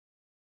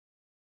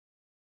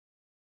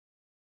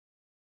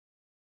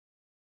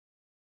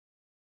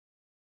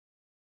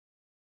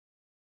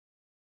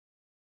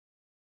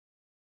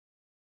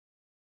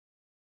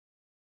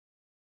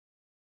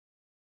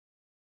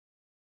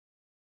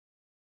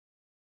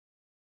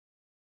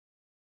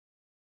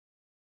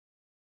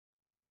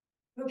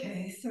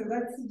Okay, so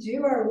let's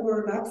do our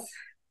warm-ups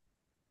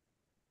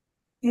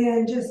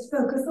and just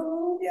focus a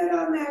little bit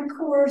on that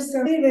core.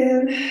 So breathe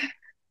in,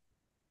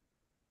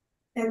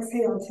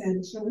 exhale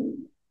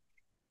tension.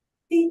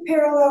 Feet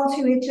parallel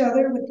to each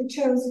other with the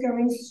toes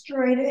going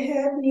straight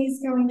ahead,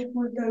 knees going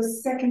toward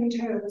those second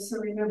toes. So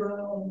remember,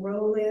 a little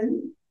roll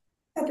in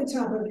at the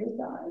top of your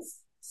thighs.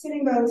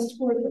 Sitting bones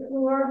toward the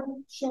floor,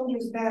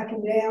 shoulders back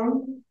and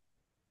down,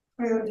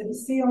 crown to the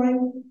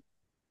ceiling.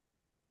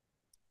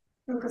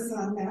 Focus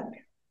on that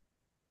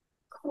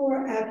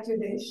core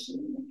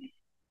activation.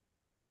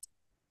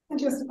 And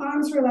just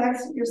arms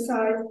relaxed at your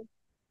side.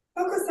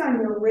 Focus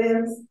on your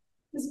ribs.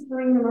 Just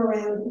bring them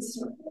around in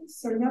circles.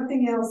 So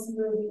nothing else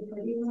moving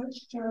pretty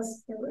much,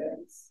 just the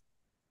ribs.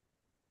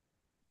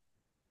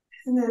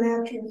 And then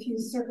after a few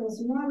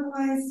circles one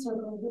way,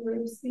 circle the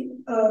ribs the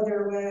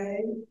other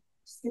way.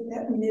 Just get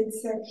that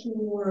midsection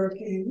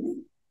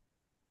working.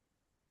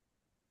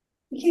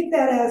 Keep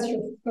that as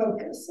your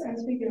focus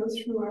as we go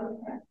through our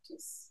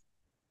practice.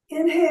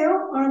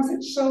 Inhale, arms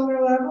at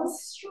shoulder level.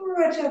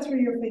 Stretch out through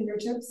your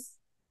fingertips.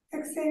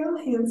 Exhale,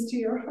 hands to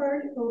your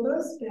heart,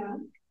 elbows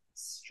down.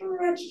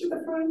 Stretch to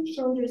the front,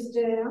 shoulders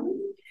down.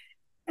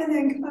 And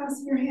then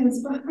clasp your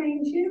hands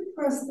behind you.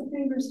 Press the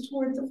fingers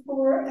toward the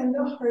floor and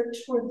the heart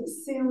toward the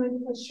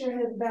ceiling. Push your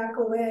head back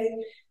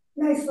away.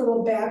 Nice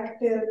little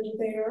back bend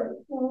there,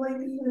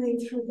 lengthening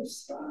through the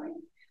spine.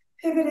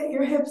 Pivot at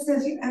your hips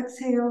as you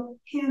exhale.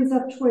 Hands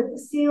up toward the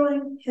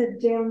ceiling, head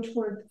down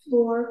toward the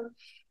floor.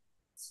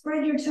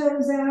 Spread your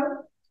toes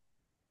out.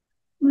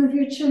 Move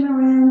your chin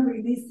around,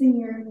 releasing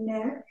your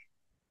neck.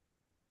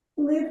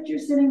 Lift your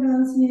sitting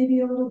bones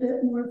maybe a little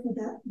bit more for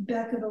that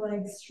back of the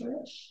leg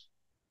stretch.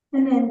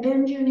 And then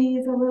bend your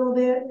knees a little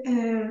bit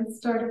and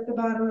start at the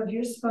bottom of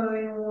your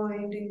spine,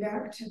 winding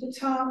back to the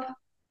top.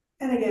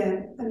 And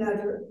again,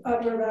 another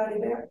upper body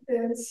back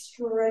bend,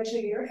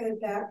 stretching your head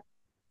back,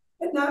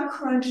 but not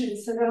crunching,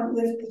 so don't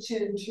lift the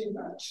chin too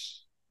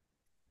much.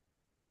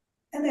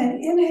 And then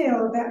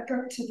inhale back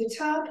up to the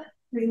top,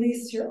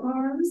 release your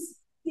arms,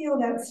 feel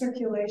that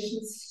circulation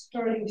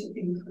starting to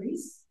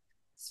increase.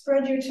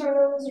 Spread your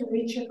toes,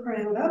 reach your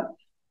crown up,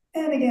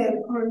 and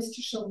again, arms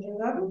to shoulder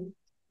level.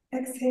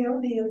 Exhale,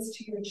 hands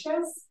to your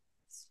chest.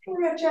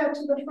 Stretch out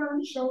to the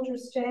front,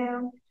 shoulders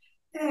down,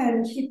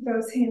 and keep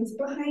those hands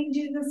behind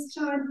you this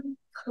time,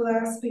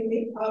 clasping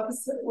the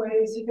opposite way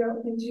as you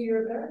go into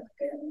your back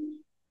bend.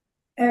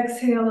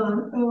 Exhale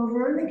on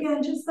over, and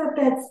again, just let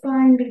that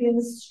spine begin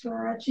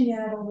stretching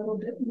out a little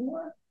bit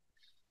more.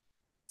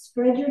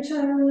 Spread your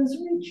toes,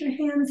 reach your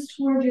hands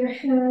toward your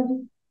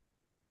head.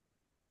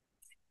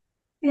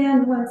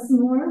 And once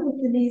more,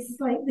 with the knees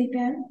slightly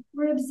bent,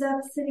 ribs up,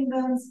 sitting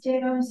bones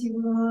down as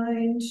you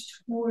wind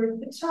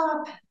toward the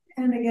top.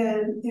 And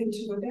again,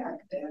 into a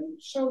back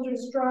bend.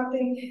 Shoulders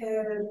dropping,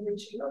 head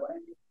reaching away.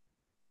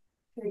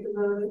 Take a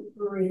moment,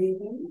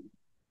 breathing.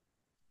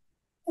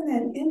 And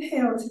then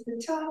inhale to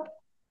the top,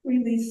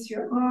 release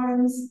your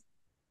arms,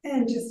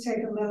 and just take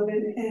a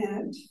moment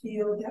and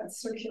feel that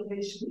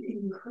circulation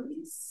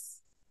increase.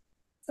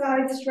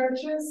 Side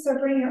stretches, so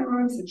bring your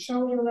arms at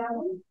shoulder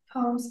level,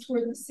 palms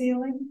toward the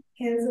ceiling,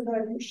 hands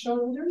above your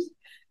shoulders.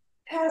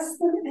 Pass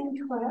them and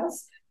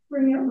clasp.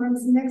 Bring your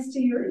arms next to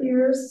your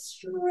ears,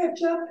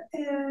 stretch up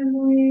and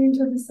lean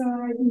to the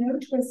side. No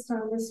twist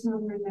on this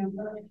one,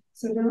 remember.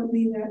 So don't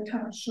lean that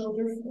top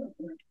shoulder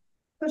forward.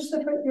 Push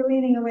the foot you're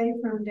leaning away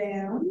from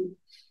down.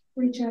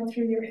 Reach out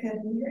through your head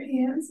and your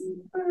hands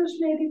and push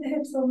maybe the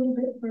hips a little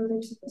bit further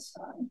to the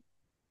side.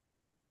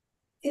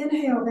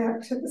 Inhale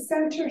back to the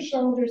center,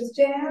 shoulders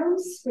down.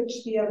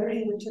 Switch the other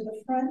hand to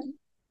the front.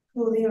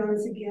 Pull the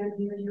arms again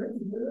near your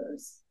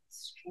ears.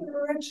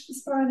 Stretch the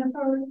spine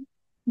apart.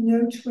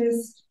 No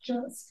twist,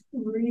 just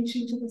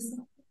reaching to the side.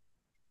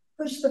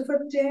 Push the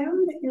foot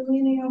down that you're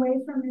leaning away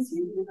from as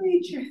you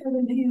reach your head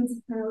and hands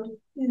out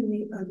in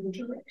the other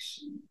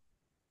direction.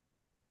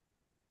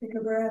 Take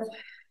a breath.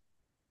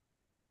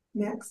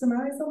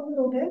 Maximize a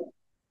little bit.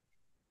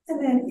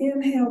 And then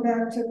inhale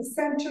back to the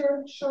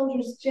center,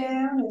 shoulders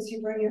down as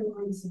you bring your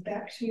arms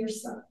back to your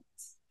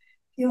sides.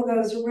 Feel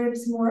those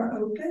ribs more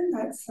open,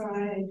 that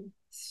side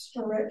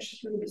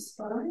stretch through the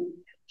spine.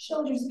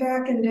 Shoulders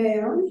back and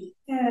down,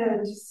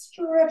 and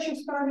stretch your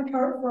spine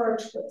apart for our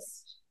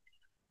twist.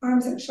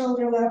 Arms at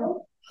shoulder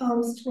level,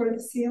 palms toward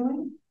the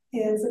ceiling,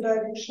 hands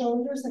above your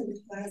shoulders, and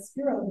clasp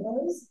your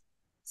elbows.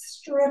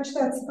 Stretch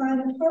that spine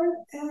apart,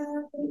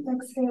 and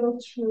exhale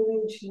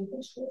truly to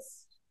the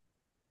twist.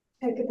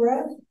 Take a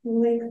breath,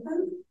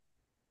 lengthen,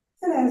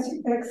 and as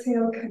you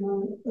exhale, come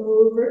on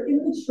over in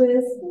the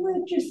twist.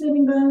 Lift your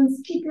sitting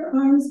bones, keep your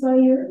arms by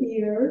your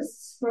ears,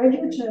 spread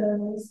your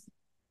toes.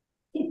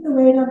 Keep the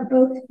weight on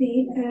both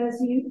feet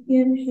as you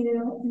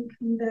inhale and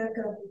come back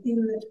up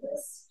in the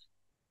twist.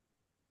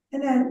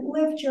 And then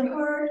lift your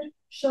heart,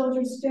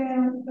 shoulders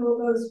down,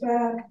 elbows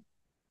back,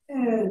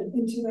 and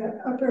into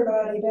that upper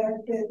body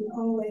back bend,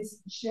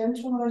 always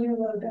gentle on your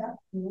low back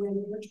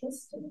when you're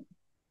twisting.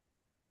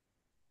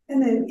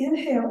 And then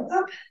inhale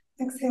up,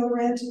 exhale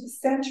around to the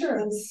center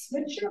and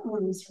switch your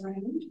arms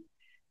around.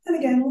 And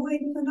again,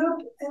 lengthen up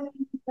and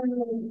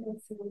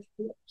exhale.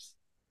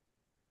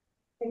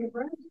 Take a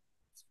breath,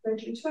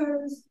 spread your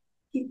toes,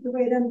 keep the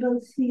weight on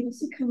both feet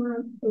as you come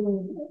on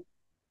over.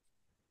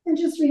 And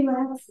just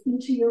relax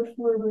into your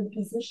forward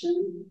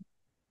position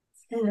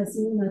as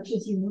much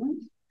as you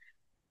want.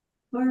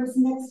 Arms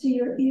next to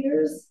your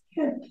ears,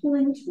 head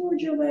pulling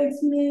towards your legs,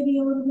 maybe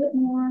a little bit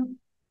more.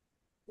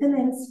 And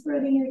then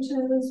spreading your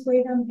toes,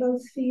 weight on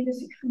both feet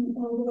as you come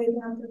all the way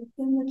down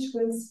in the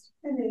twist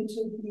and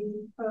into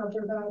the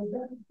upper body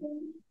back.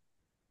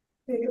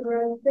 Take a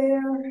breath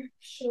there,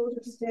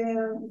 shoulders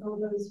down,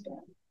 elbows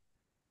back.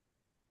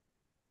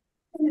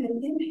 And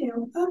then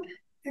inhale up,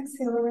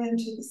 exhale around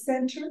to the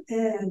center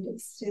and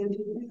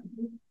extending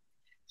down.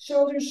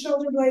 Shoulders,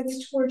 shoulder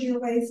blades toward your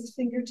waist,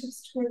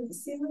 fingertips toward the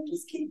ceiling.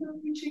 Just keep on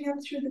reaching up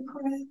through the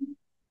crown,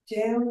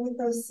 down with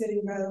those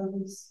sitting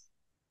bones.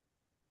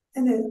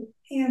 And then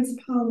hands,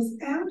 palms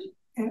out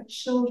at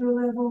shoulder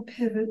level,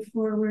 pivot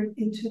forward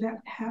into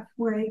that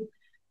halfway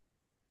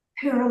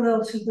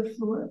parallel to the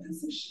floor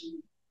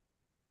position.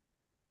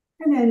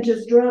 And then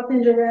just drop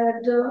into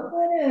ragdoll,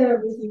 let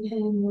everything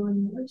hang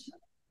one more time.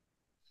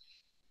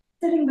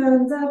 Sitting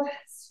bones up,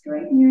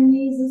 straighten your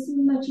knees as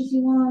much as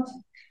you want.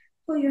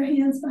 Pull your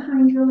hands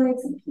behind your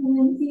legs and pull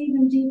in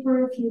even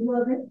deeper if you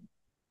love it.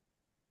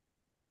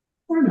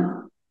 Or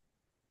not.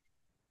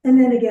 And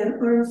then again,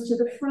 arms to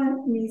the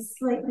front, knees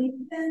slightly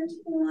bent,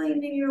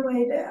 winding your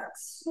way back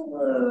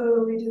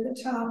slowly to the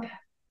top.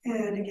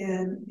 And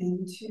again,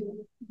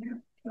 into your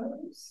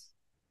pose.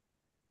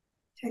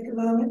 Take a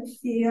moment,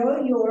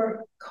 feel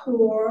your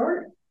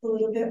core a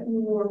little bit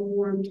more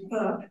warmed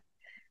up.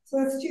 So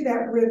let's do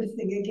that rib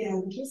thing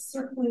again, just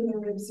circling the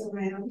ribs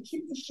around.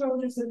 Keep the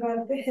shoulders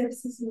above the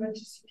hips as much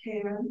as you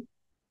can.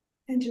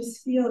 And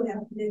just feel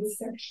that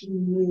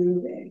midsection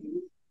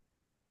moving.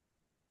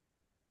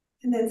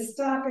 And then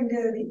stop and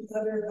go the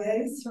other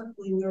way,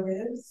 circling the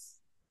ribs.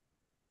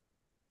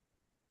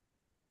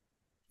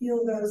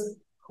 Feel those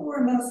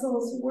core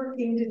muscles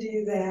working to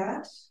do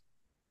that.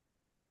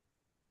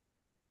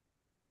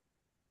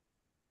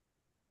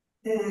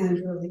 And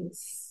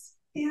release.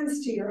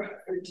 Hands to your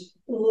heart.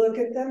 Look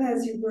at them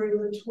as you bring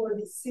them toward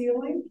the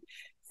ceiling.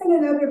 And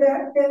another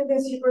back bend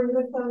as you bring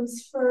the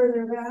thumbs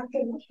further back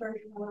and turn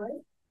wide.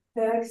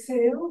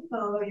 Exhale,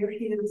 follow your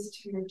hands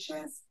to your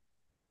chest.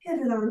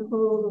 Pivot on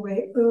all the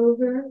way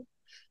over.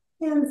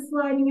 And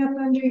sliding up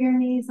under your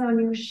knees on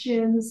your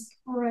shins.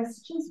 Press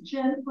just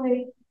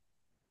gently.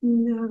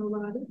 Not a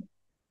lot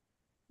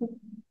of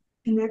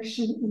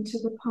connection into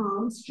the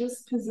palms,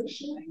 just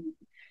positioning.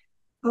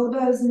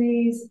 Elbows,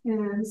 knees,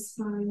 and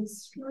spine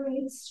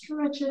straight.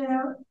 Stretch it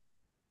out.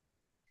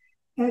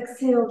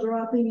 Exhale,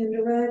 dropping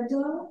into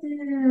ragdoll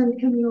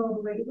and coming all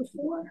the way to the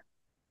floor.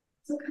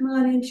 So come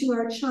on into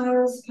our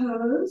child's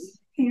pose.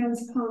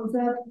 Hands, palms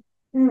up,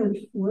 and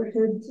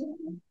forehead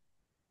down.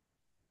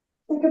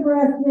 Take a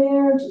breath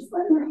there. Just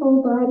let your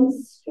whole body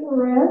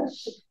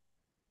stretch.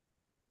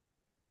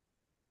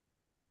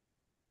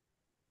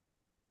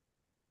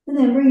 And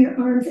then bring your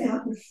arms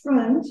out in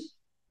front.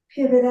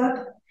 Pivot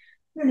up.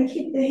 We're going to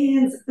keep the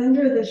hands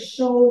under the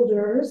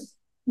shoulders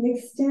and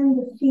extend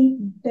the feet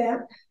back,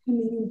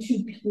 coming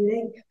into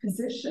plank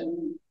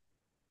position.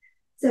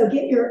 So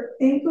get your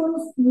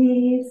ankles,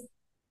 knees,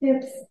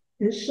 hips,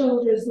 and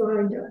shoulders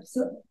lined up.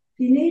 So if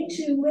you need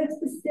to lift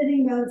the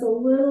sitting bones a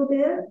little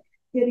bit,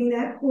 getting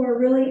that core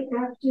really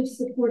active,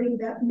 supporting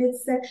that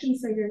midsection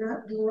so you're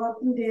not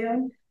dropping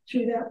down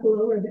through that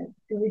lower back.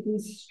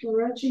 Everything's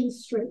stretching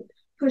straight.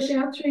 Push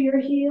out through your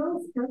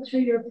heels, out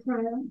through your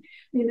crown.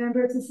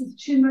 Remember, if this is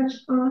too much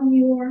on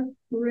your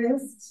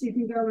wrists, you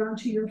can go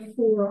onto your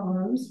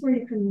forearms or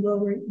you can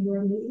lower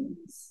your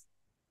knees.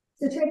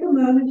 So take a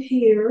moment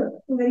here,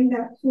 letting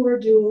that core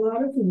do a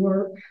lot of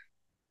work,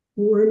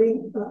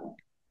 warming up.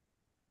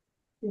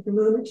 Take a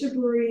moment to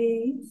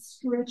breathe,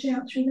 stretch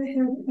out through the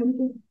head and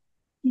the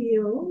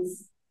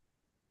heels.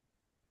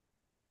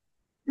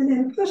 And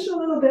then push a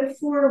little bit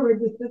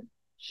forward with the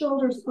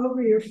shoulders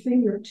over your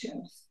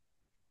fingertips.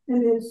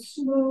 And then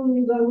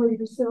slowly lower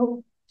yourself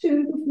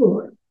to the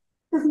floor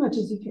as much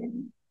as you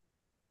can.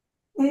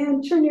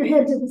 And turn your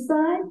head to the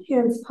side,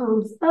 hands,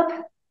 palms up,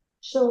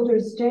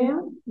 shoulders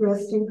down,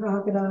 resting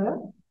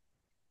crocodile.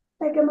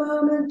 Take a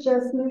moment,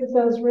 just move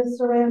those wrists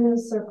around in a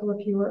circle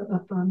if you are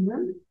up on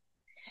them.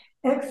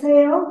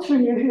 Exhale,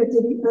 turn your head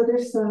to the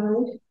other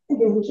side.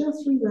 Again,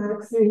 just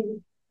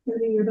relaxing,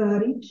 letting your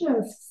body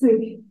just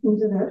sink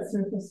into that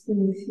surface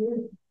beneath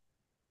you.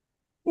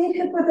 Feet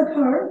hip width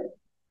apart.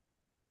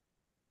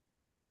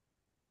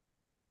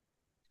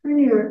 Turn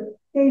your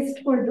face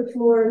toward the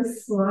floor and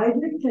slide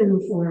your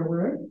chin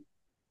forward.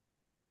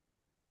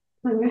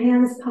 Bring your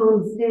hands,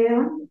 palms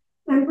down,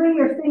 and bring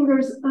your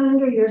fingers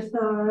under your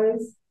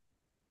thighs.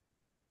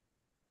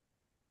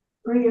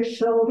 Bring your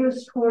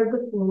shoulders toward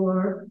the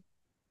floor.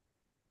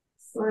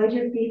 Slide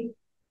your feet,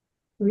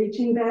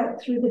 reaching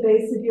back through the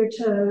base of your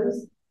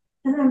toes.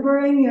 And then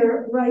bring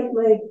your right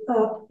leg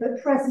up,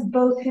 but press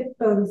both hip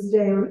bones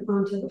down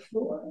onto the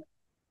floor.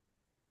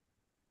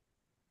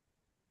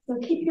 So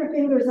keep your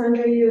fingers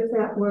under you if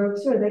that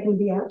works, or they can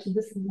be out to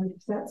the side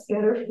if that's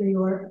better for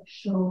your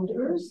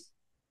shoulders.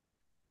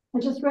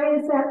 And just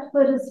raise that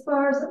foot as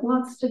far as it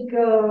wants to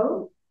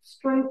go,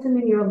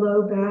 strengthening your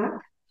low back.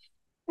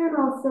 And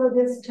also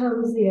this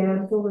tones the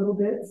abs a little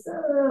bit.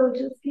 So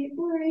just keep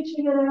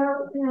reaching it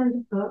out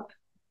and up.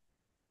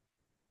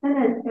 And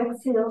then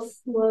exhale,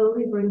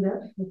 slowly bring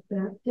that foot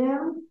back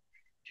down.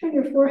 Turn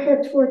your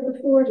forehead toward the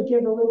floor to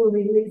give a little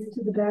release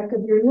to the back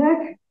of your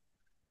neck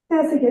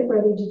as I get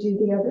ready to do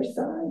the other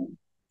side.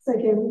 So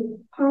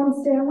again,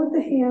 palms down with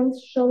the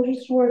hands,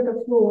 shoulders toward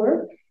the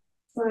floor.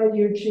 Slide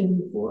your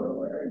chin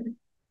forward.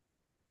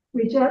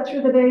 Reach out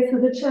through the base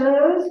of the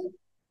toes.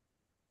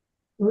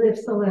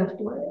 Lift the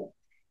left leg.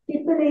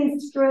 Keep the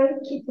knees straight.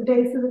 Keep the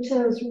base of the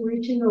toes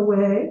reaching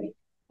away.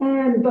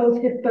 And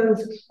both hip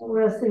bones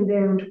pressing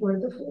down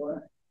toward the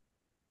floor.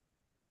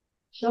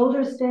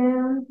 Shoulders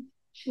down,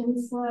 chin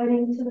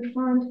sliding to the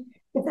front.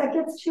 If that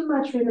gets too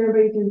much,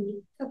 remember you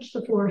can touch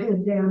the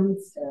forehead down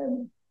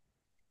instead.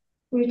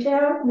 Reach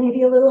out,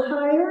 maybe a little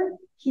higher.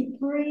 Keep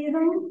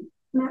breathing.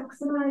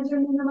 Maximize or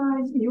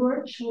minimize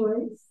your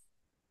choice.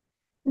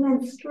 And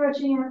then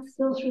stretching out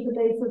still through the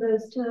base of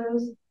those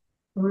toes.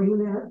 Bring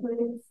that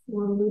leg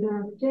slowly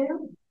back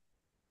down.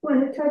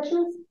 When it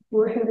touches,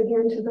 forehead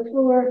again to the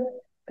floor.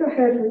 Go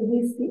ahead and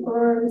release the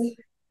arms.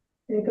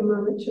 Take a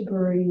moment to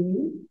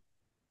breathe.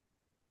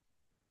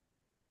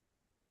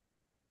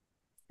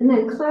 And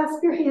then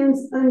clasp your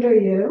hands under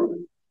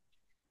you.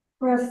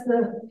 Press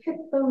the hip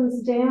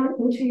bones down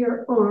into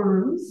your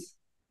arms.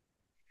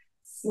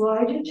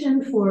 Slide your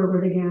chin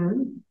forward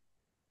again.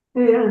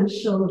 And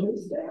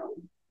shoulders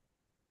down.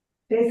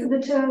 Base of the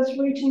toes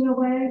reaching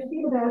away,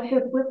 feet about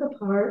hip width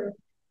apart.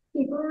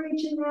 Keep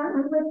reaching out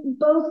and lift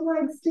both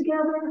legs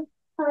together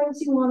high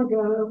as you want to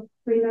go.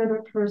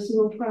 Remember,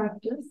 personal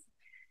practice.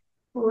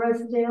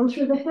 Press down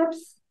through the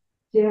hips,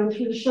 down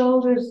through the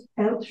shoulders,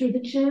 out through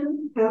the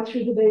chin, out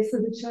through the base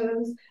of the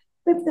toes.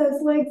 Lift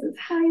those legs as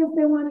high as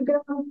they want to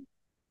go.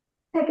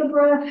 Take a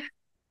breath.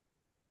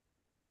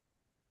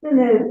 And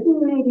then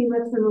maybe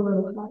lift them a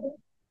little higher.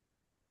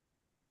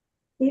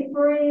 Keep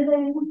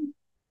breathing.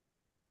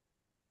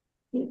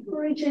 Keep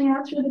reaching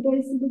out through the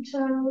base of the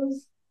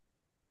toes.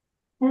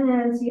 And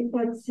as you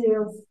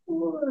exhale,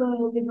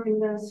 slowly bring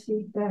those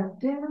feet back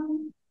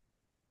down.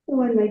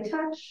 When they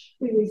touch,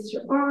 release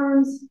your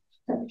arms,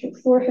 touch your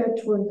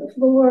forehead toward the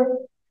floor.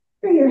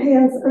 Bring your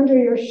hands under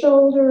your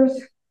shoulders.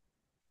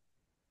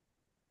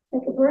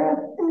 Take a breath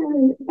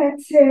and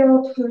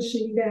exhale,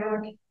 pushing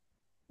back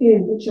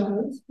into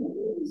child's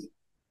pose.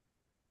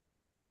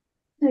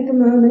 Take a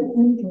moment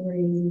and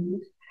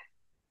breathe.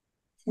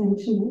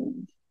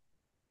 Tension.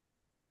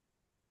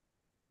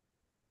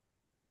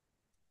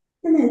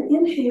 And then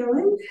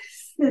inhaling,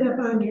 sit up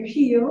on your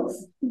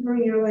heels,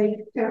 bring your leg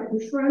out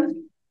in front,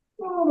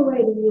 all the way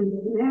to the end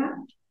of the mat,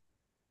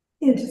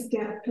 into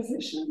scat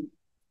position.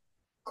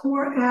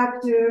 Core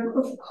active,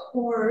 of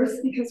course,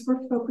 because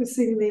we're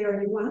focusing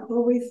there. You want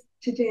always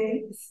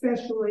today,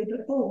 especially,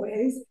 but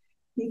always,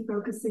 be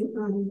focusing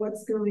on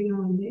what's going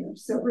on there.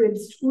 So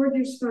ribs toward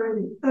your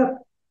spine and up,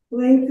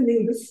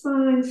 lengthening the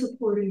spine,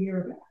 supporting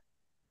your back.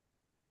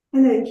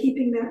 And then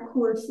keeping that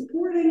core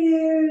supporting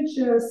you,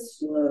 just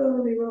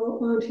slowly roll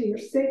onto your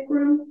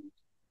sacrum.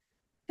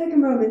 Take a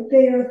moment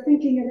there,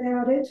 thinking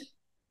about it.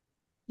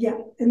 Yeah,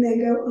 and then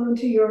go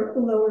onto your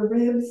lower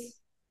ribs.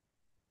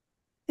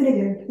 And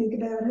again,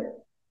 think about it.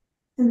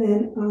 And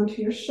then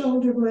onto your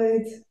shoulder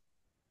blades.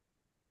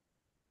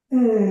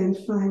 And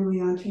finally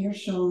onto your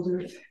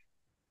shoulders.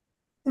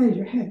 And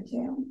your head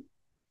down.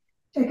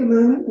 Take a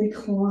moment,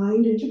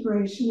 reclined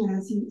integration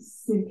as you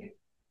sink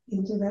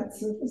into that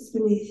surface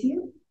beneath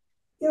you.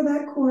 Feel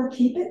that core,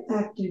 keep it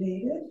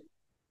activated.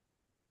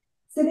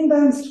 Sitting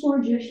bones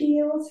toward your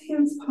heels,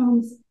 hands,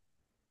 palms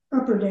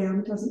up or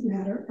down, doesn't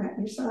matter, at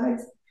your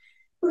sides.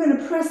 We're going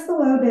to press the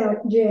low back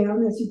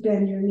down as you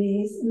bend your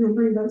knees, and then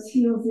bring those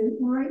heels in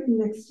right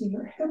next to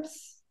your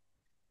hips,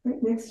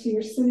 right next to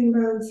your sitting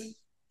bones,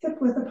 hip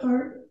width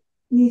apart,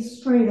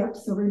 knees straight up.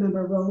 So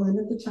remember, roll in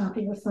at the top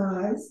of your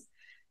thighs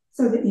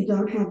so that you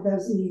don't have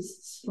those knees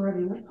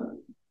spreading apart.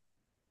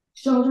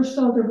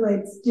 Shoulder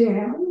blades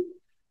down.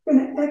 We're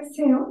going to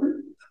exhale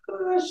and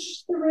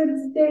push the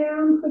ribs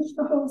down, push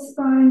the whole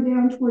spine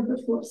down toward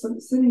the floor. So the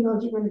sitting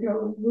bones are going to go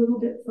a little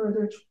bit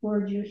further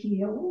toward your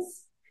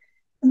heels.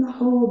 And the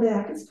whole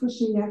back is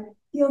pushing back.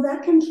 Feel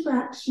that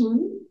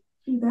contraction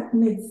through that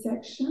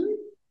midsection.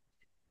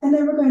 And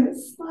then we're going to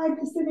slide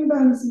the sitting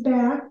bones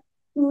back,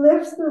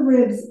 lift the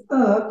ribs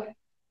up,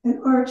 and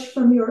arch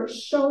from your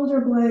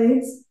shoulder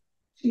blades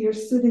to your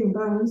sitting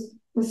bones,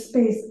 the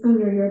space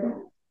under your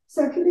back.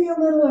 So it can be a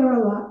little or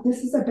a lot. This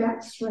is a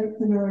back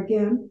strengthener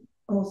again,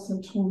 also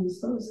tones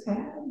those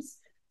abs.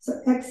 So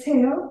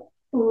exhale,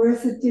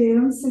 press it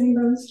down, sitting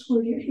bones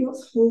toward your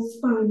heels, whole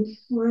spine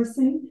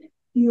pressing.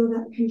 Feel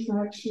that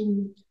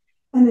contraction.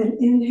 And then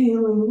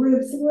inhaling,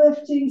 ribs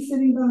lifting,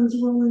 sitting bones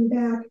rolling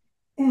back,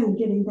 and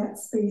getting that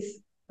space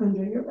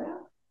under your back.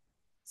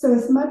 So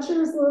as much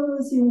or as little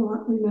as you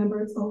want.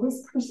 Remember, it's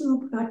always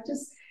personal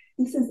practice.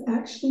 This is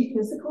actually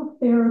physical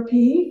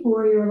therapy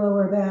for your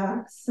lower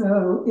back,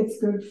 so it's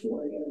good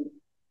for you.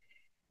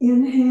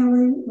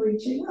 Inhaling,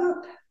 reaching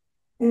up,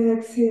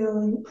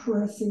 exhaling,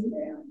 pressing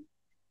down,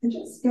 and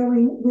just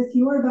going with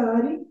your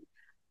body.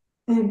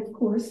 And of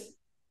course,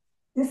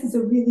 this is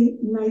a really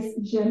nice,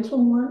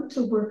 gentle one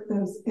to work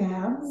those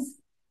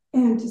abs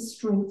and to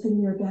strengthen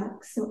your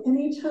back. So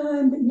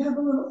anytime that you have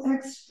a little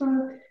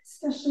extra,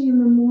 especially in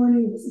the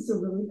morning, this is a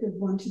really good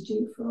one to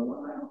do for a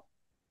while.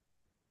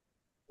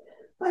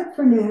 But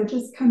for now,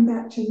 just come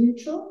back to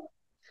neutral.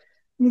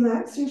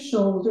 Relax your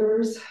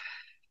shoulders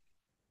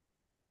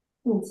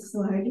and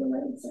slide your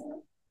legs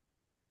out.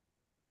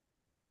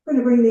 We're going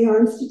to bring the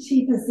arms to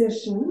T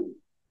position.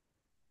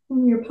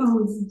 Bring your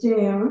palms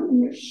down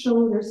and your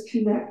shoulders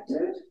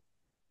connected.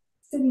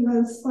 Sitting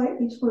bones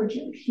slightly towards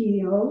your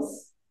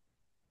heels.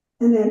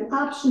 And then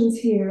options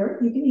here,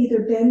 you can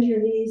either bend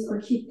your knees or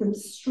keep them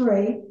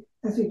straight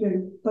as we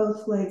bring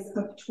both legs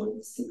up toward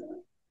the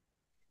ceiling.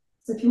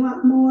 So if you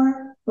want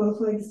more,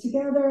 both legs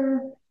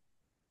together.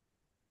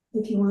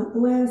 If you want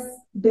less,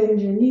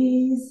 bend your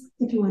knees.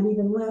 If you want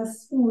even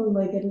less, one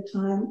leg at a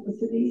time with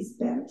the knees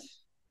bent.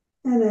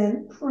 And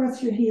then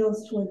press your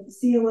heels toward the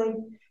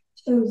ceiling,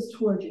 toes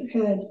toward your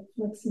head,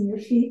 flexing your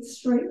feet,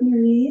 straighten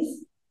your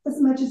knees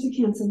as much as you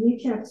can. So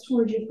kneecaps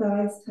toward your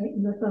thighs,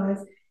 tighten the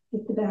thighs,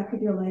 get the back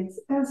of your legs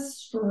as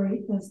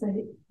straight as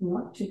they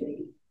want to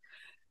be.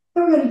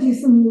 And we're going to do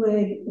some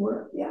leg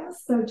work,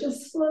 so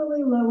just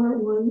slowly lower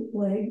one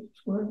leg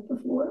toward the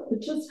floor,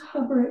 but just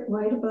hover it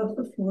right above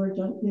the floor.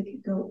 Don't make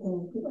it go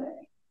all the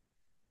way.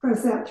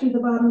 Press out through the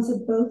bottoms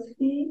of both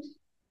feet.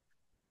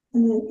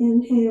 And then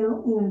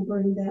inhale and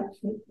bring that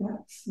foot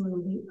back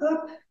slowly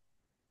up.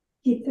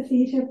 Keep the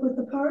feet hip width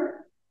apart.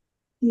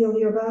 Feel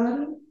your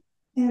body.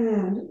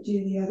 And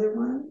do the other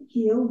one.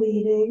 Heel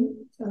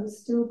leading.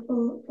 Toes still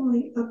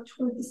pulling up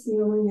toward the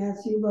ceiling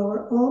as you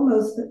lower,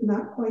 almost but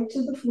not quite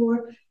to the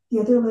floor. The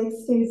other leg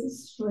stays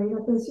as straight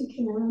up as you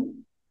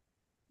can.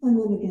 And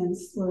then again,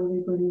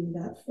 slowly bringing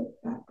that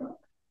foot back up.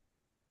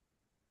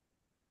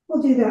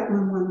 We'll do that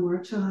one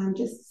more time,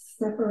 just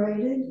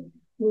separated.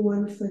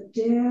 One foot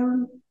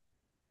down.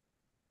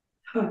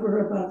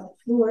 Hover above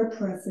the floor,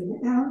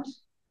 pressing out.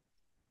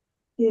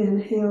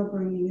 Inhale,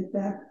 bringing it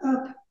back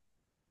up.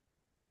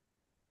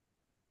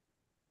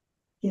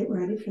 Get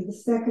ready for the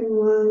second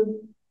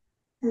one.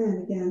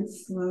 And again,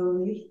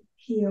 slowly,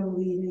 heel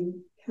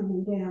leading,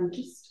 coming down,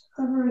 just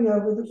hovering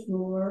over the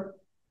floor,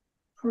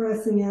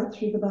 pressing out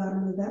through the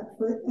bottom of that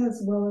foot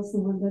as well as the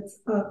one that's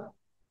up.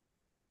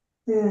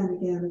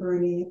 And again,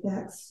 bringing it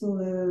back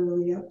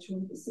slowly up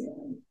toward the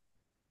ceiling.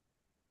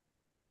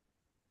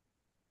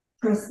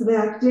 Press the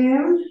back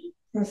down,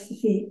 press the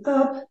feet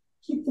up,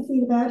 keep the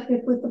feet about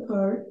hip width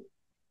apart.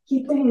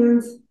 Keep the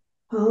hands,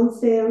 palms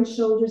down,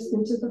 shoulders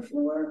into the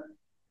floor.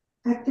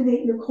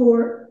 Activate your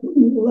core,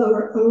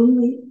 lower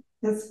only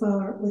as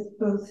far with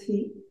both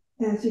feet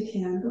as you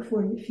can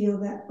before you feel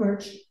that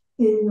arch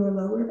in your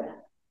lower back.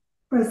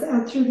 Press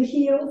out through the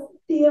heels,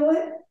 feel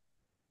it,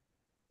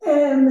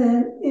 and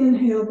then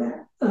inhale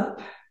back up.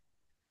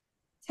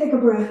 Take a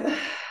breath,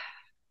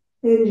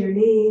 bend your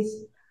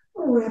knees,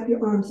 or wrap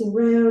your arms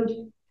around,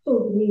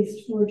 pull the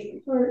knees towards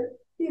your heart,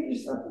 give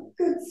yourself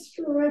a good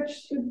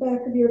stretch through the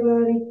back of your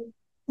body,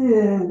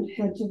 and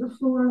head to the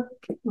floor,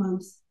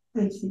 arms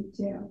and feet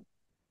down.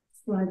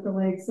 Slide the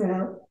legs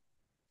out.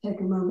 Take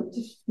a moment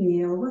to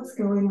feel what's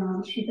going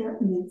on through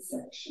that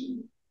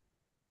midsection.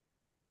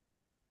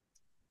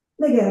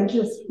 Again,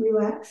 just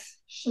relax,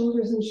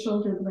 shoulders and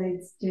shoulder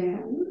blades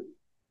down.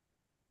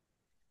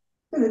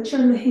 I'm going to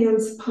turn the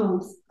hands,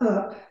 palms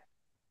up.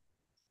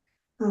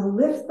 I'll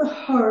lift the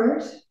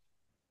heart,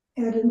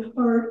 head and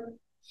heart,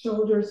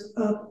 shoulders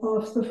up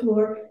off the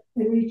floor,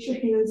 and reach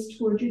your hands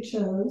toward your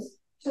toes.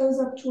 Toes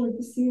up toward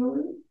the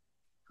ceiling.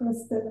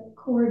 Press the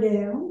core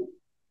down.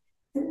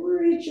 And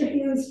reach your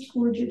hands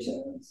toward your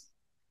toes.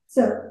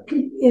 So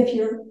if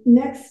your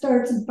neck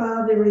starts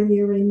bothering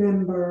you,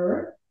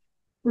 remember,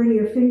 bring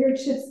your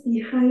fingertips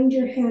behind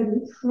your head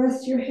and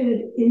press your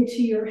head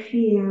into your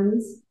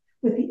hands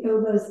with the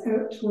elbows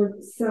out toward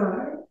the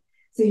side.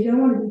 So you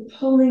don't want to be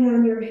pulling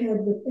on your head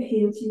with the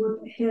hands. You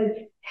want the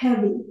head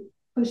heavy,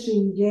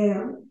 pushing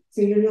down,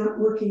 so you're not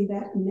working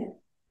that neck.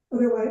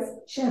 Otherwise,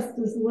 chest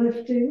is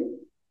lifting.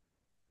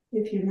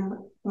 If you're not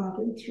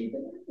bobbing through the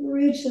neck,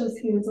 reach those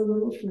hands a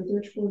little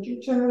further towards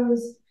your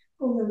toes.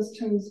 Pull those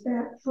toes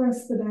back,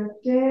 press the back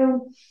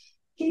down.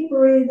 Keep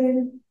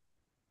breathing.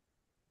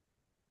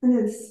 And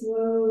then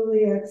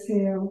slowly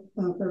exhale,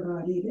 upper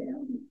body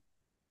down.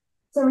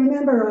 So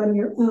remember, on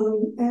your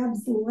own,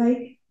 abs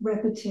like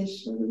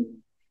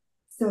repetition.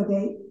 So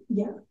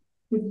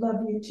we'd love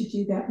you to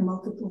do that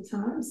multiple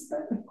times.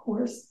 But of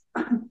course,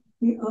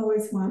 we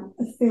always want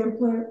a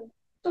sampler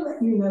to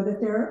let you know that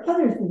there are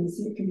other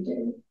things you can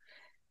do.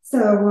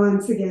 So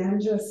once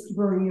again, just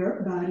bring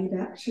your body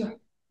back to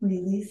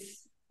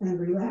release and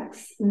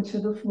relax into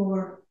the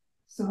floor,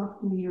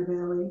 soften your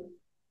belly,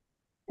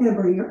 and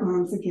bring your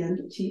arms again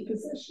to T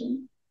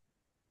position.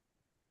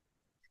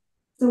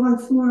 So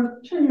once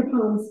more, turn your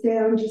palms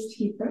down, just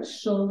keep those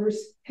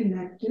shoulders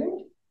connected.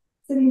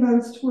 Sitting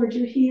bones towards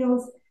your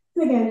heels.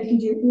 And again, you can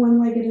do one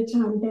leg at a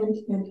time, bend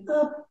and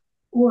up,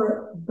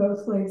 or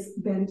both legs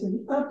bent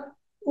and up,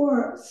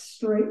 or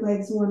straight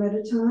legs one at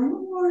a time,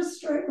 or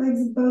straight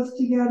legs both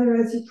together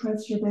as you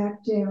press your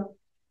back down.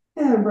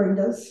 And bring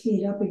those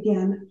feet up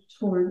again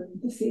toward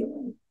the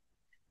ceiling.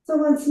 So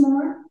once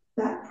more,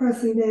 back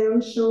pressing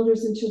down,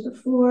 shoulders into the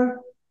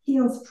floor,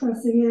 heels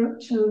pressing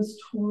out, toes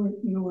toward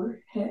your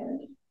head.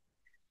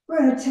 We're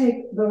going to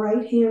take the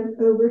right hand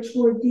over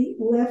toward the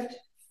left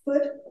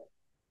foot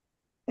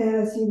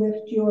as you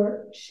lift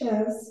your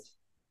chest.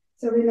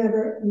 So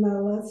remember,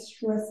 no less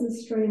stress and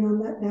strain on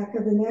that back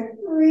of the neck.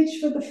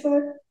 Reach for the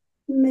foot,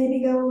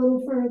 maybe go a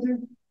little further,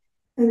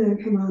 and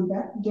then come on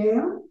back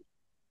down.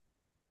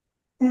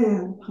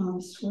 And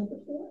palms toward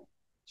the floor.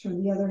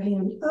 Turn the other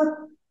hand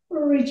up,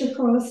 or reach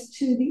across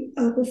to the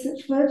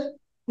opposite foot,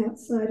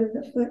 outside of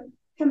the foot,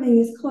 coming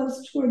as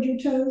close toward your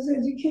toes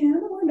as you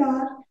can, or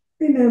not.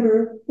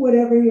 Remember,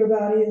 whatever your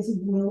body is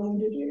willing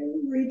to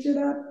do, reach it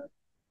up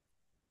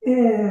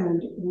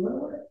and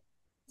lower it.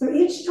 So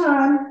each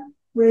time,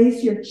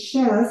 raise your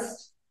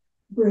chest,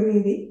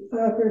 bringing the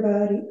upper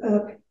body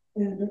up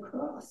and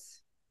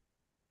across.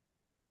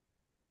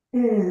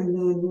 And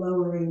then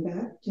lowering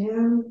back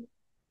down,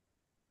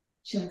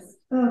 chest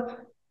up,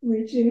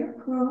 reaching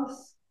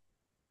across.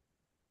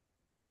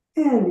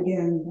 And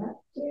again, back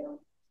down.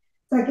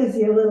 That gives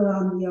you a little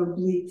on the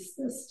obliques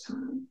this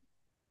time.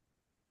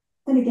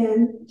 And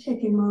again,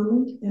 take a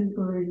moment and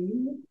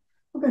breathe.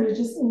 We're going to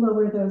just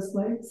lower those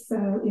legs.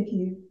 So if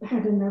you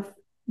had enough,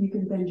 you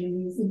can bend your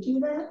knees and do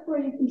that, or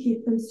you can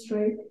keep them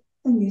straight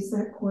and use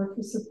that core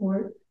for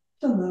support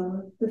to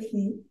lower the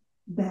feet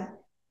back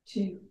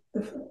to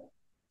the floor.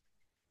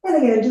 And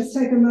again, just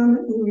take a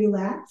moment and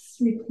relax,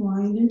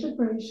 recline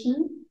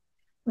integration.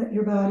 Let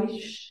your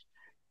body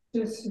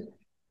just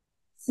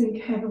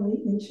sink heavily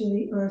into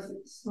the earth,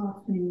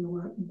 softening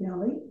your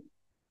belly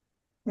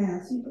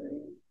as you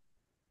breathe.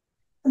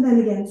 And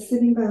then again,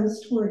 sitting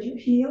bones toward your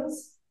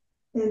heels,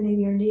 bending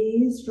your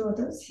knees, draw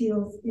those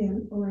heels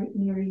in right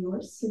near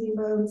your sitting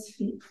bones,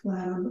 feet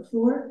flat on the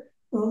floor.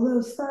 Roll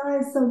those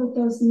thighs so that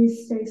those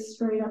knees stay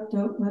straight up.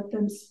 Don't let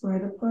them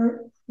spread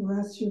apart.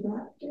 Press your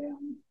back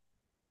down.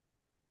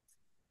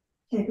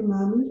 Take a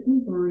moment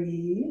and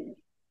breathe.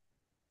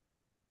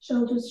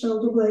 Shoulders,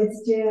 shoulder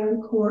blades down,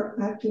 core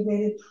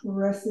activated,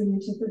 pressing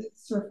into the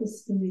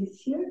surface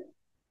beneath you.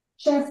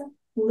 Chest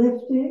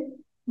lifted.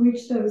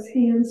 Reach those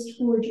hands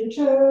toward your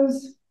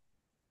toes,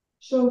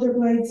 shoulder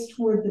blades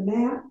toward the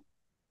mat,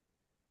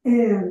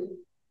 and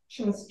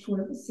chest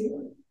toward the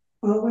ceiling.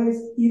 Always,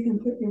 you can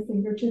put your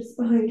fingertips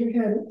behind your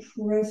head and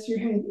press your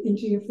head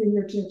into your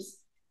fingertips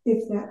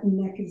if that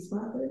neck is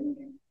bothering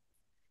you.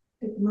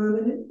 Take a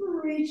moment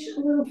and reach a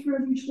little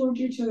further toward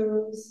your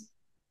toes.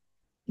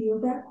 Feel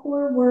that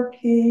core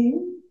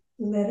working.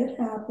 Let it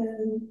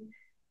happen,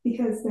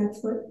 because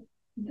that's what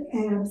the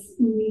abs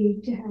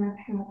need to have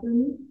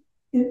happen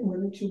in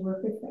order to work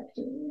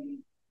effectively.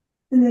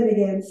 And then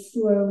again,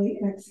 slowly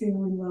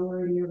exhaling,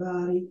 lowering your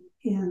body,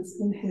 hands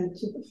and head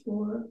to the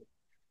floor.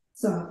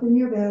 Soften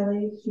your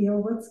belly,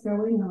 feel what's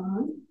going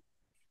on.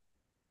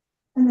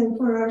 And then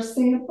for our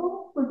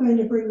sample, we're going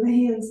to bring the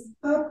hands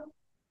up,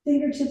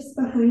 fingertips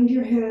behind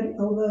your head,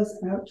 elbows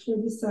out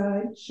toward the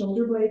side,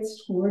 shoulder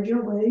blades toward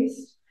your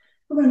waist.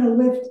 We're going to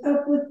lift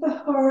up with the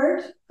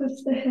heart, push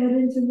the head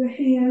into the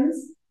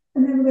hands,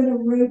 and then we're going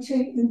to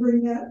rotate and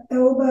bring that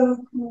elbow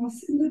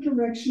across in the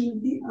direction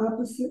of the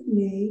opposite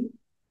knee.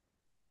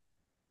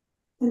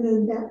 And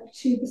then back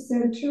to the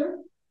center,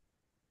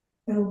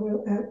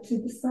 elbow out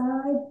to the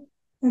side,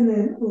 and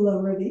then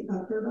lower the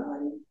upper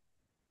body.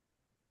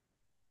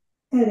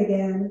 And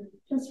again,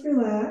 just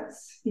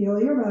relax, feel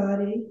your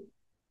body,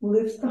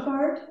 lift the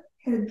heart,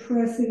 head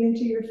pressing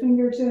into your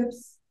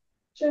fingertips,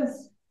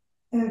 just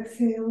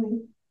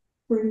exhaling.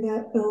 Bring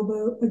that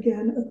elbow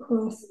again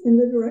across in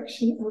the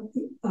direction of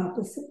the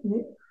opposite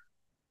knee.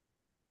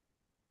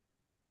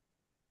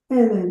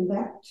 And then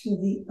back to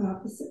the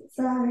opposite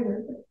side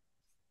or the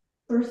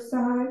first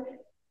side.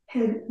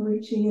 Head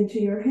reaching into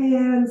your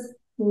hands,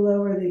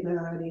 lower the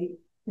body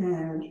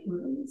and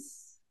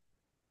release.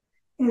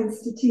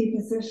 Hands to T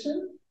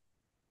position.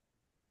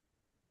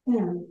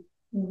 And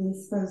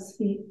release those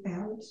feet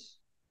out.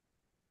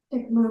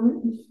 Take a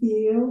moment and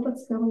feel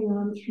what's going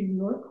on through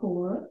your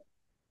core.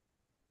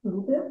 A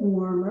little bit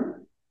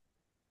warmer,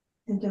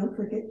 and don't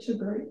forget to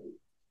breathe.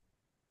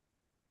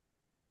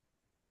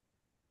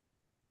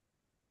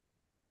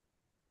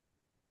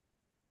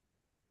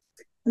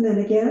 And then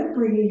again,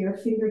 bringing your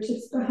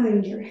fingertips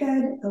behind your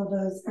head,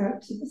 elbows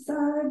out to the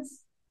sides.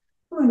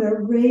 We're going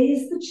to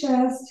raise the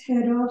chest,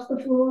 head off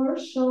the floor,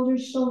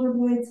 shoulders, shoulder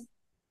blades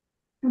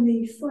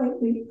coming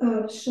slightly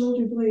up,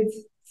 shoulder blades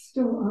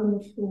still on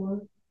the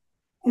floor.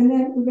 And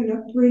then we're going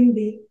to bring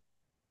the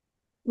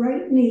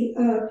right knee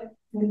up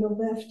and the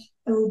left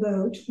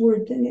elbow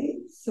toward the knee,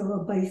 so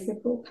a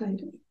bicycle kind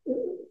of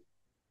move.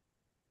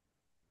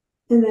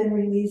 And then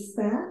release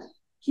that.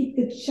 Keep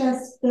the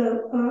chest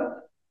though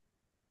up.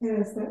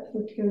 as that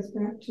foot goes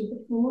back to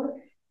the floor.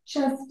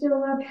 Chest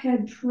still up,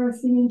 head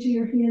pressing into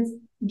your hands.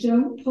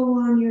 Don't pull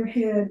on your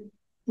head.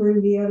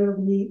 Bring the other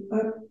knee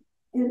up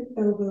and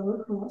elbow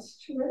across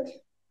to it.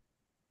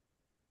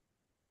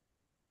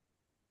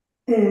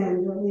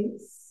 And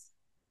release.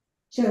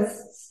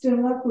 Chest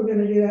still up. We're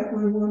going to do that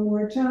one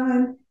more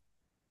time.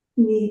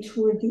 Knee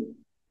toward the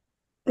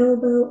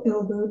elbow,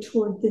 elbow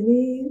toward the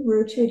knee,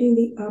 rotating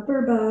the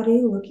upper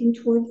body, looking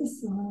toward the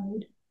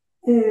side.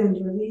 And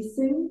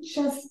releasing.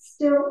 Chest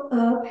still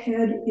up,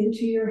 head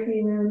into your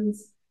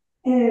hands,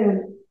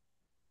 and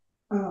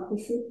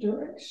opposite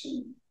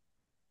direction.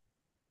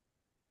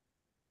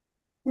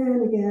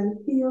 And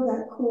again, feel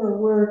that core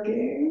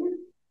working.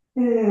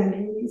 And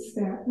release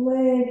that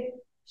leg.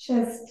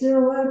 Chest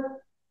still up.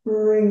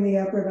 Bring the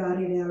upper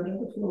body down to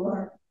the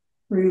floor.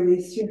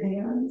 Release your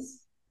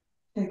hands.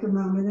 Take a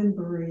moment and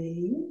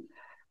breathe.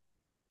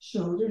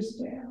 Shoulders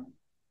down.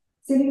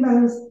 Sitting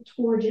bones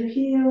toward your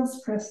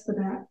heels. Press the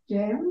back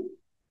down.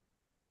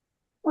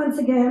 Once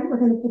again, we're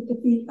going to put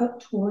the feet up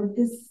toward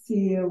the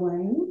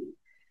ceiling.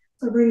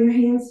 So bring your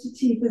hands to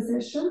T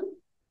position.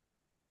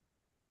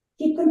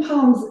 Keep the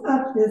palms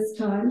up this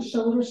time.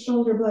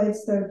 Shoulder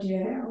blades go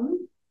down.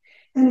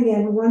 And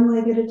again, one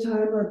leg at a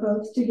time or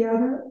both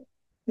together.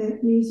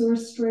 Bent knees or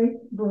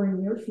straight.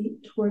 Bring your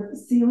feet toward the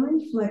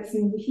ceiling,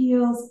 flexing the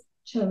heels,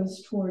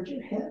 toes toward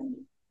your head.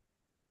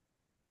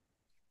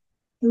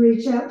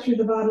 Reach out through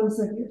the bottoms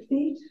of your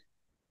feet.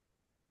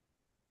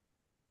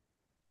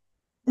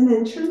 And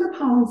then turn the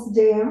palms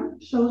down,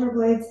 shoulder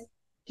blades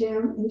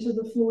down into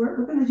the floor.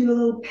 We're going to do a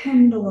little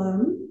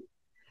pendulum.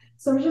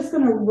 So we're just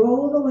going to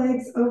roll the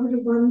legs over to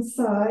one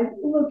side,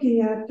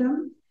 looking at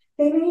them.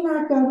 They may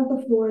not go to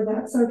the floor,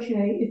 that's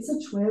okay. It's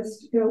a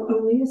twist. Go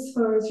only as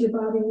far as your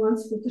body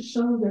wants with the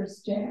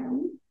shoulders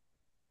down.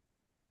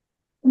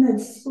 And then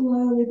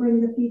slowly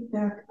bring the feet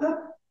back up,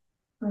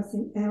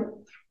 pressing out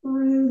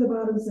through the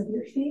bottoms of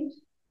your feet,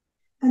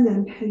 and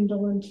then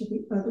pendulum to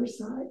the other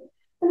side.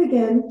 And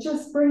again,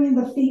 just bringing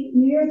the feet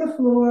near the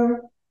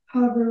floor,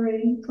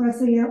 hovering,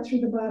 pressing out through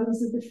the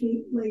bottoms of the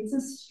feet, legs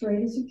as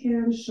straight as you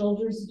can,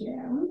 shoulders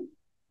down.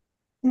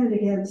 And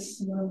again,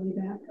 slowly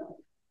back up.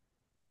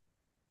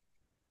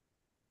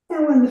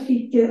 And when the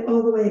feet get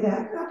all the way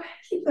back up,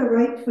 keep the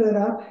right foot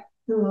up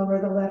and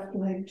lower the left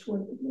leg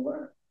toward the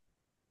floor.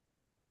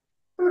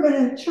 We're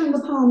going to turn the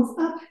palms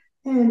up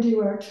and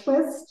do our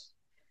twist.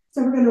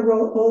 So we're going to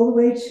roll all the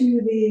way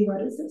to the,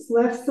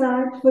 left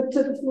side, foot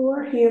to the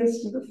floor,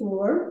 hands to the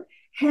floor.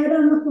 Head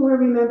on the floor,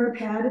 remember,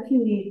 pad if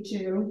you need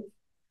to.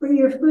 Bring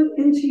your foot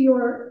into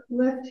your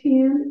left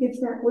hand if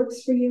that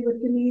works for you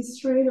with the knees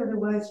straight.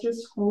 Otherwise,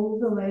 just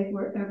hold the leg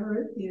wherever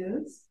it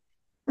is.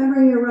 And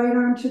bring your right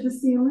arm to the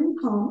ceiling,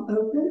 palm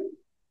open.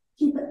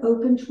 Keep it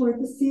open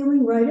toward the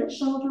ceiling, right at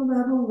shoulder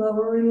level,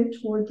 lowering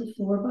it toward the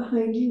floor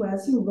behind you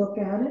as you look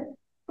at it,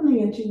 coming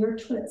into your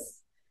twist.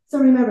 So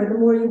remember, the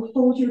more you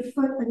hold your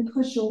foot and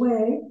push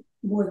away,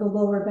 the more the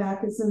lower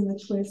back is in the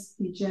twist.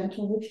 Be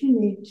gentle if you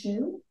need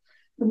to.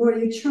 The more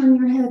you turn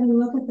your head and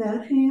look at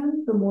that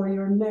hand, the more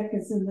your neck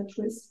is in the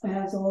twist.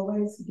 As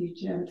always, be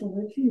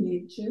gentle if you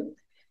need to.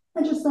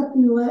 And just let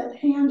the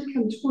hand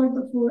come toward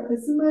the floor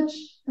as much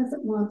as it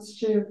wants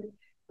to,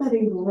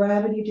 letting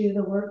gravity do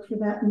the work for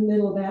that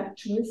middle back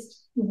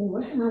twist,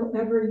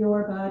 however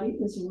your body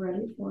is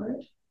ready for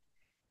it.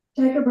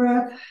 Take a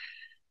breath.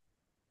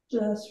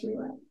 Just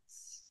relax.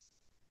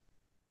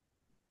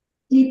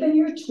 Deepen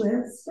your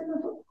twist, and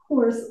of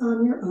course,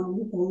 on your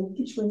own, hold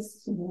the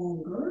twist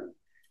longer.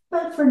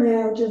 But for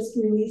now, just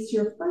release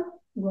your foot,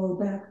 roll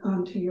back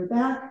onto your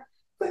back,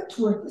 foot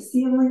toward the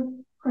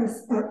ceiling,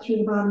 press out through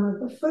the bottom of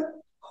the foot,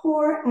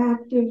 core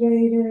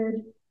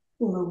activated,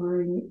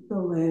 lowering the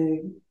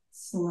leg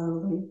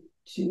slowly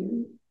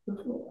to the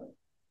floor.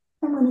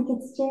 And when it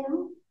gets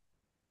down,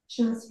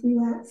 just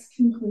relax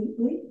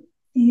completely.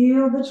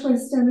 Feel the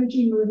twist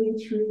energy moving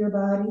through your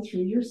body,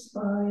 through your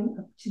spine,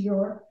 up to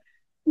your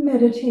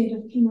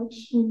meditative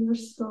connection in your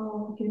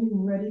skull, getting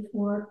ready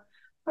for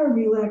our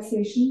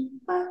relaxation.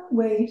 But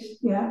wait,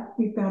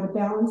 we've got to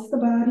balance the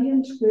body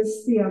and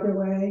twist the other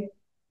way.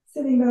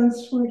 Sitting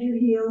bones toward your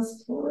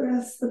heels,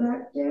 press the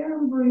back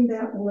down, bring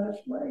that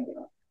left leg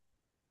up.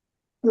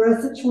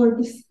 Press it toward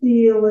the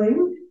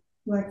ceiling,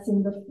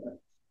 flexing the foot.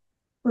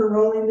 We're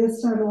rolling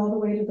this time all the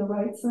way to the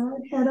right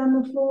side, head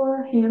on the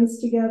floor, hands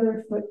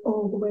together, foot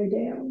all the way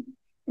down,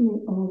 and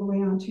then all the way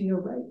onto your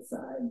right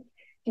side.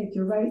 Take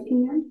your right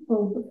hand,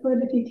 hold the foot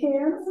if you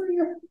can, or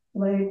your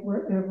leg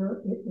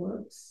wherever it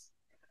works.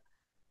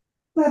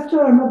 Left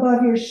arm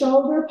above your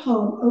shoulder,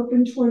 palm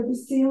open toward the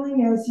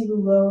ceiling as you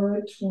lower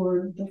it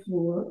toward the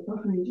floor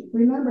behind you.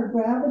 Remember,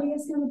 gravity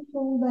is going to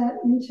pull that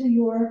into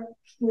your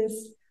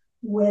twist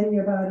when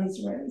your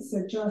body's ready,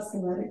 so just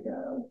let it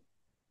go.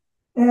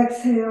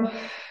 Exhale.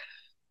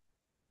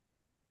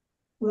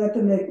 Let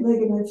the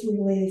ligaments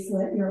release.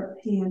 Let your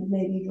hand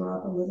maybe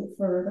drop a little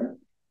further.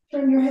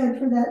 Turn your head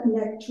for that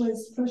neck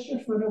twist. Push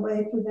your foot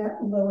away for that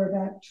lower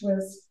back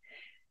twist.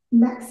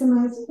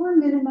 Maximize or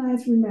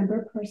minimize,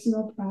 remember,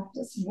 personal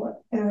practice,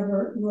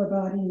 whatever your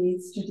body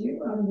needs to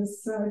do. On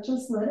this side,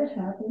 just let it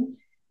happen.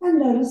 And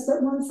notice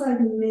that one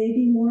side may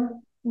be more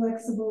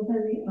flexible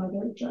than the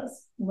other.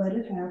 Just let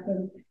it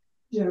happen.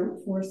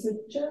 Don't force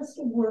it. Just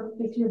work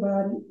with your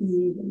body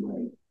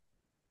evenly.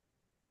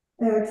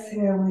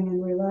 Exhaling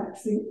and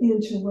relaxing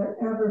into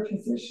whatever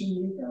position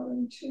you go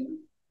into.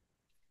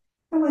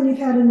 And when you've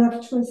had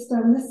enough twist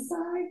on this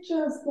side,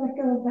 just let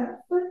go of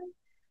that foot.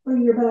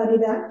 Bring your body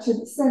back to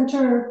the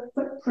center,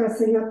 foot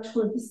pressing up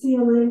toward the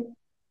ceiling.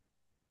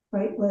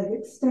 Right leg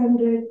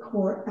extended,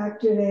 core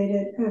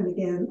activated, and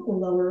again,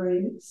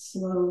 lowering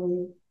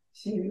slowly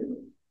to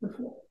the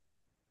floor.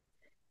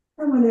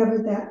 And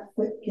whenever that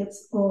foot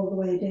gets all the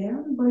way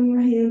down, bring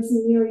your hands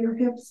near your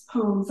hips,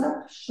 palms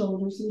up,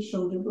 shoulders and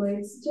shoulder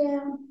blades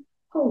down,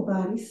 whole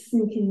body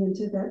sinking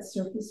into that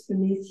surface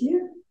beneath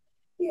you,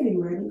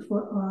 getting ready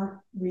for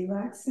our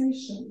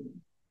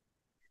relaxation.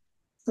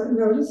 So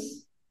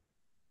notice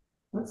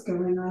what's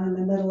going on in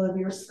the middle of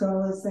your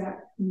skull as that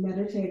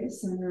meditative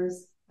center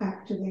is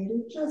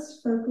activated.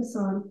 Just focus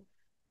on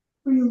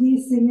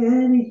releasing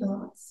any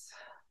thoughts,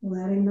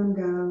 letting them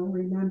go,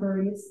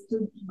 remembering it's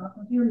the job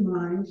of your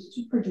mind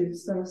to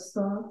produce those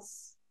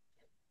thoughts.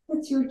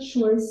 It's your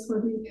choice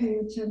whether you pay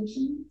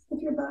attention.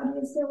 If your body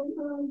is going,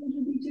 oh, what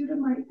did we do to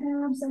my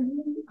abs?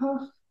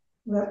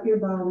 Let your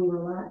body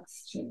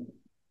relax too.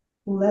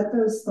 Let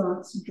those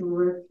thoughts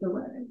drift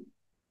away.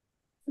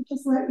 So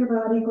just let your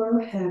body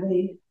grow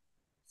heavy.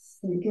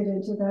 Sink it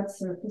into that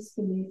surface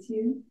beneath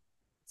you.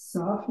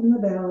 Soften the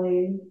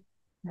belly.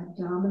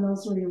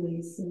 Abdominals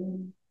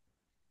releasing.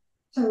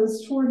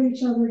 Toes toward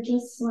each other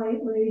just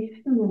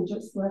slightly, and then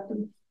just let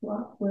them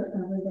flop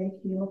wherever they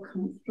feel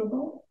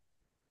comfortable.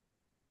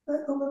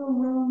 But a little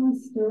rolling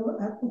still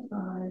at the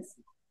thighs,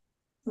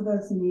 so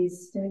those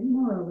knees stay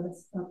more or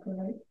less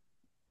upright.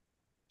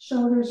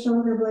 Shoulders,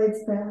 shoulder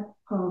blades back,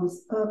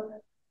 palms up.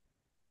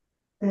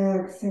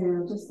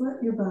 Exhale, just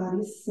let your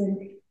body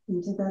sink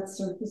into that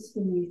surface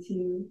beneath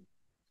you,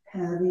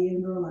 heavy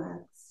and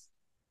relaxed.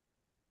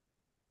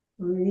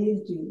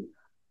 Breathe deep.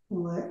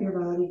 Let your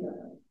body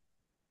go.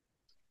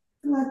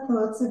 Let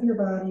thoughts of your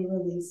body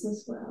release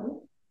as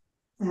well.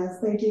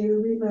 As they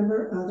do,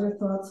 remember other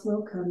thoughts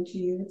will come to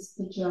you. It's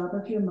the job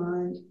of your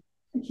mind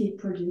to keep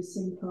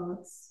producing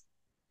thoughts.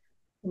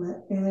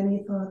 Let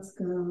any thoughts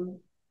go.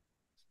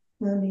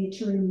 No need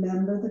to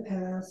remember the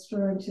past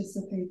or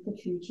anticipate the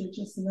future.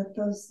 Just let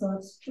those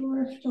thoughts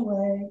drift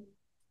away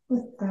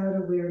without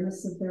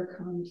awareness of their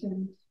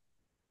content.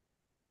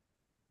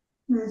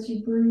 And as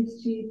you breathe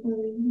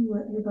deeply,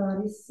 let your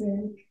body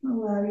sink.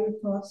 Allow your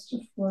thoughts to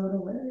float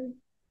away.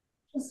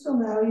 Just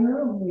allow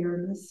your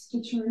awareness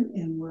to turn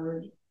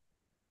inward.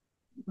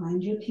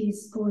 Find your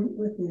peace point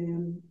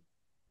within.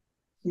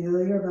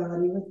 Fill your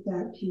body with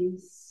that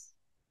peace.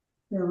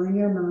 Filling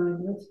your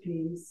mind with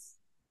peace.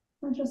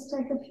 And just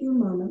take a few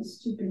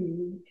moments to be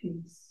in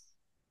peace.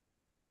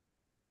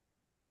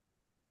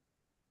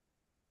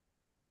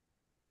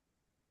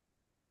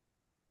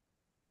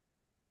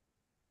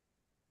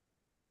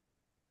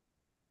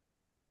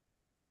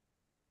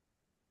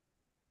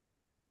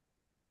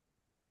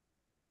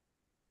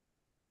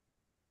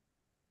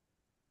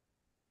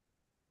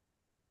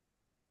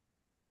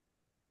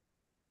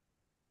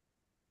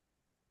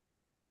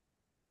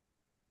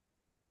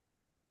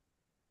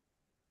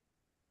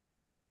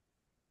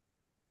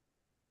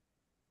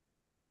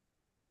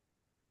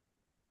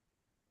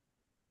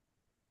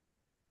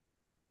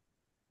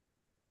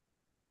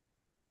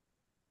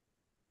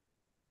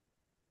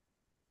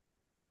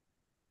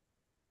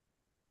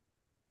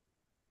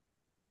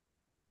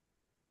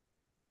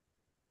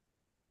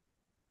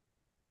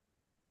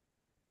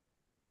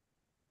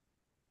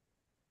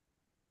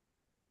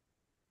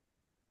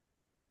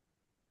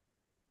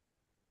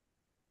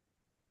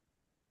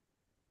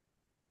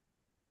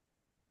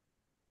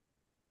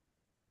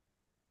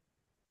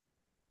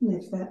 And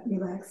if that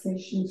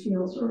relaxation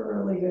feels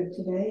really good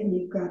today and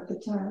you've got the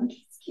time,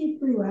 just keep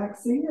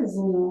relaxing as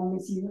long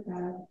as you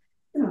have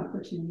an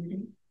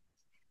opportunity.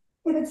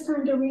 If it's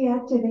time to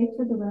reactivate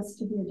for the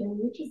rest of your day,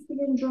 you just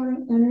begin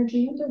drawing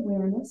energy and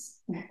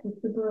awareness back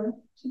with the breath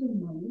to the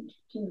moment,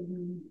 to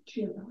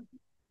your body.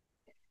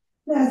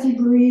 And as you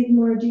breathe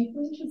more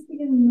deeply, just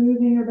begin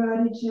moving your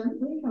body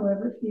gently,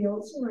 however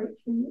feels right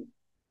for you.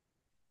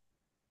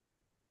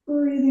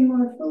 Breathing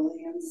more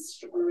fully and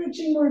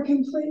stretching more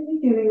completely,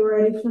 getting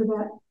ready for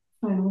that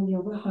final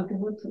yoga hug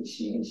of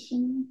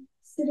appreciation.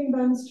 Sitting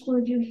bones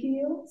toward your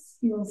heels,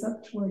 heels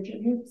up toward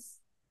your hips,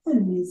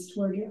 and knees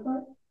toward your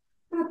heart.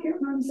 Wrap your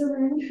arms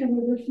around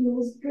however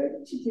feels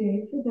good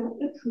today for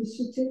that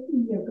appreciative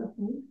yoga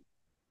hug.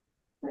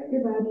 Let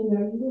your body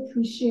know you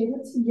appreciate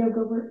its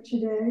yoga work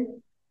today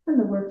and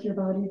the work your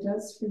body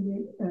does for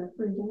you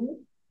every day.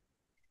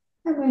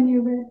 And when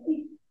you're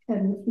ready, head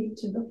and feet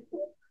to the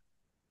floor.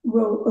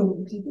 Roll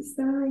over to the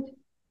side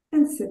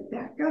and sit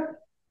back up,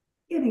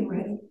 getting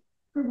ready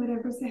for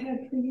whatever's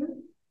ahead for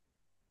you.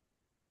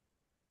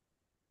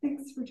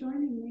 Thanks for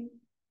joining me.